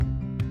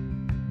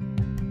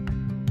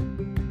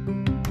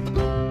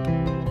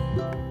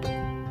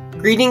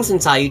Greetings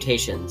and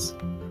salutations.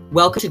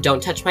 Welcome to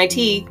Don't Touch My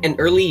Tea, an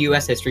early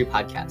U.S. history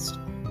podcast.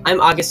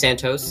 I'm August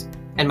Santos,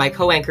 and my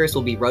co-anchors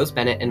will be Rose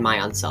Bennett and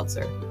Maayan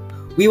Seltzer.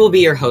 We will be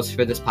your hosts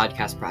for this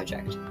podcast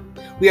project.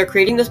 We are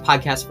creating this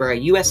podcast for a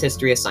U.S.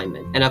 history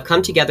assignment, and have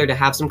come together to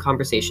have some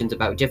conversations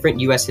about different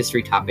U.S.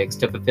 history topics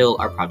to fulfill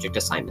our project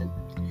assignment.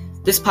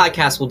 This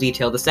podcast will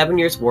detail the 7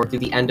 Years' War through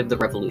the end of the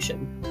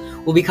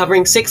Revolution. We'll be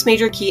covering 6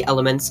 major key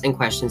elements and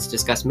questions to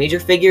discuss major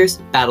figures,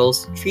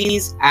 battles,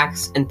 treaties,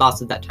 acts, and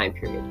thoughts of that time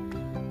period.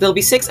 There'll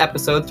be 6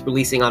 episodes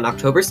releasing on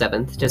October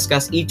 7th to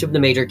discuss each of the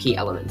major key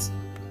elements.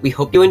 We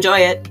hope you enjoy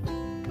it!